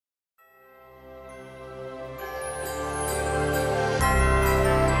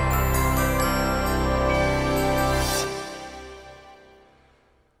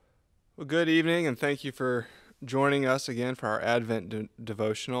Well, good evening, and thank you for joining us again for our Advent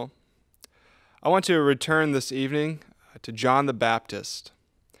devotional. I want to return this evening to John the Baptist.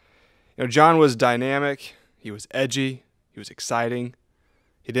 John was dynamic, he was edgy, he was exciting,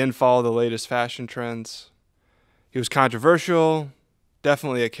 he didn't follow the latest fashion trends, he was controversial,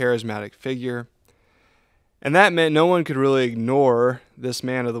 definitely a charismatic figure, and that meant no one could really ignore this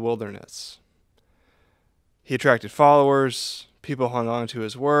man of the wilderness. He attracted followers. People hung on to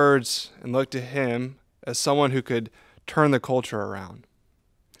his words and looked to him as someone who could turn the culture around.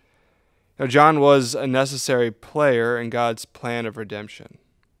 John was a necessary player in God's plan of redemption.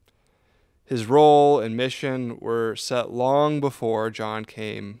 His role and mission were set long before John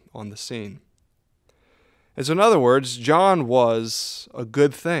came on the scene. And so, in other words, John was a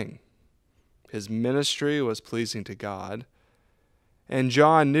good thing. His ministry was pleasing to God, and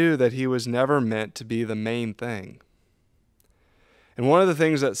John knew that he was never meant to be the main thing. And one of the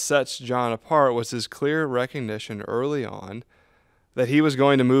things that sets John apart was his clear recognition early on that he was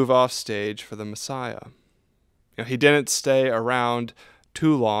going to move off stage for the Messiah. He didn't stay around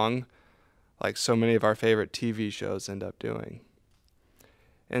too long like so many of our favorite TV shows end up doing.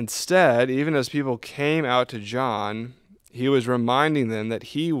 Instead, even as people came out to John, he was reminding them that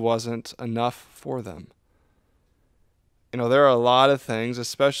he wasn't enough for them. There are a lot of things,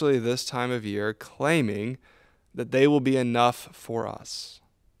 especially this time of year, claiming that they will be enough for us.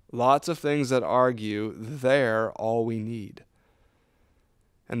 Lots of things that argue they're all we need.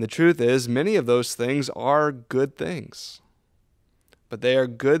 And the truth is, many of those things are good things. But they are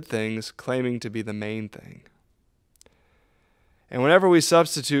good things claiming to be the main thing. And whenever we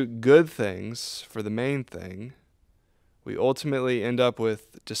substitute good things for the main thing, we ultimately end up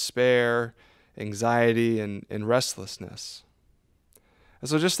with despair, anxiety, and restlessness. And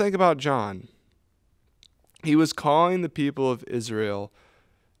so just think about John. He was calling the people of Israel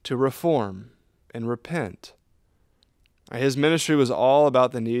to reform and repent. His ministry was all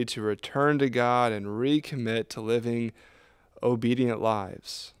about the need to return to God and recommit to living obedient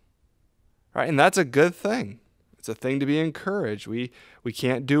lives. Right? And that's a good thing. It's a thing to be encouraged. We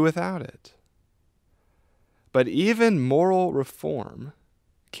can't do without it. But even moral reform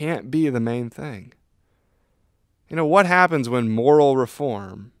can't be the main thing. What happens when moral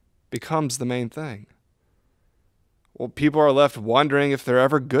reform becomes the main thing? Well, people are left wondering if they're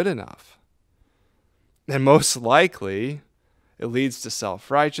ever good enough. And most likely, it leads to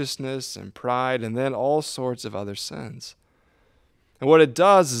self-righteousness and pride and then all sorts of other sins. And what it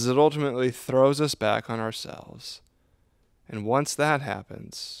does is it ultimately throws us back on ourselves. And once that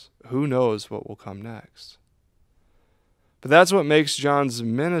happens, who knows what will come next? But that's what makes John's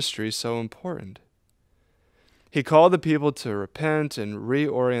ministry so important. He called the people to repent and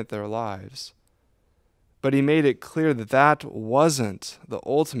reorient their lives. But he made it clear that that wasn't the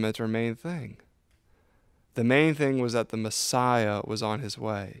ultimate or main thing. The main thing was that the Messiah was on his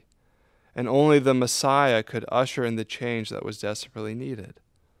way, and only the Messiah could usher in the change that was desperately needed.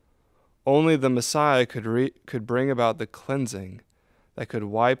 Only the Messiah could bring about the cleansing that could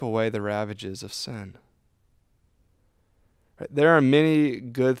wipe away the ravages of sin. There are many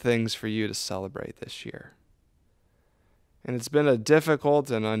good things for you to celebrate this year. And it's been a difficult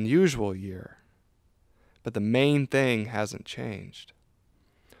and unusual year. But the main thing hasn't changed.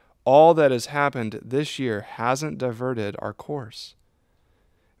 All that has happened this year hasn't diverted our course.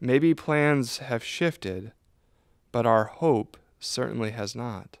 Maybe plans have shifted, but our hope certainly has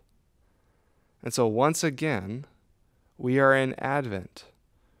not. And so once again, we are in Advent,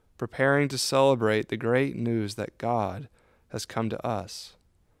 preparing to celebrate the great news that God has come to us,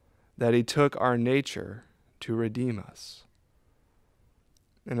 that He took our nature to redeem us.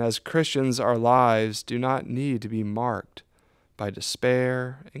 And as Christians, our lives do not need to be marked by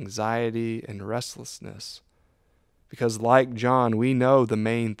despair, anxiety, and restlessness, because like John, we know the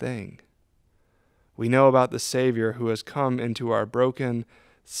main thing. We know about the Savior who has come into our broken,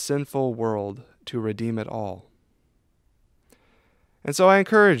 sinful world to redeem it all. And so I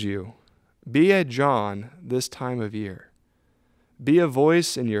encourage you, be a John this time of year. Be a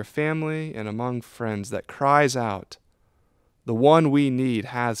voice in your family and among friends that cries out, "The one we need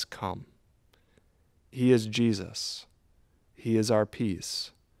has come. He is Jesus. He is our peace.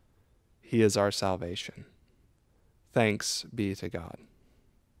 He is our salvation." Thanks be to God.